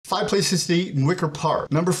5 places to eat in Wicker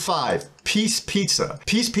Park. Number 5, Peace Pizza.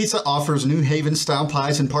 Peace Pizza offers New Haven-style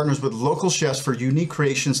pies and partners with local chefs for unique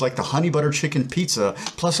creations like the honey butter chicken pizza,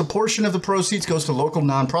 plus a portion of the proceeds goes to local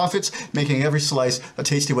nonprofits, making every slice a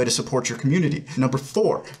tasty way to support your community. Number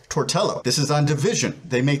 4, Tortello. This is on Division.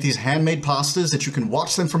 They make these handmade pastas that you can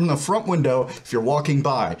watch them from the front window if you're walking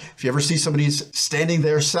by. If you ever see somebody standing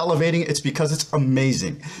there salivating, it's because it's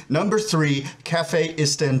amazing. Number 3, Café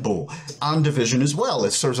Istanbul. On Division as well.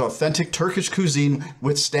 It serves authentic Turkish cuisine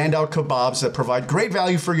with standout kebabs that provide great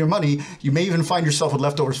value for your money. You may even find yourself with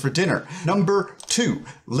leftovers for dinner. Number 2,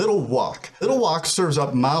 Little Wok. Little Wok serves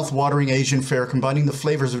up mouth-watering Asian fare combining the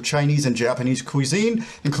flavors of Chinese and Japanese cuisine,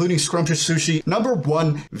 including scrumptious sushi. Number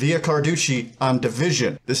 1, Via Carducci on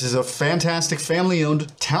Division. This is a fantastic family-owned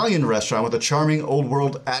Italian restaurant with a charming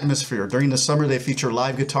old-world atmosphere. During the summer, they feature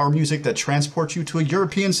live guitar music that transports you to a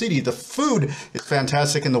European city. The food is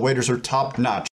fantastic and the waiters are top-notch.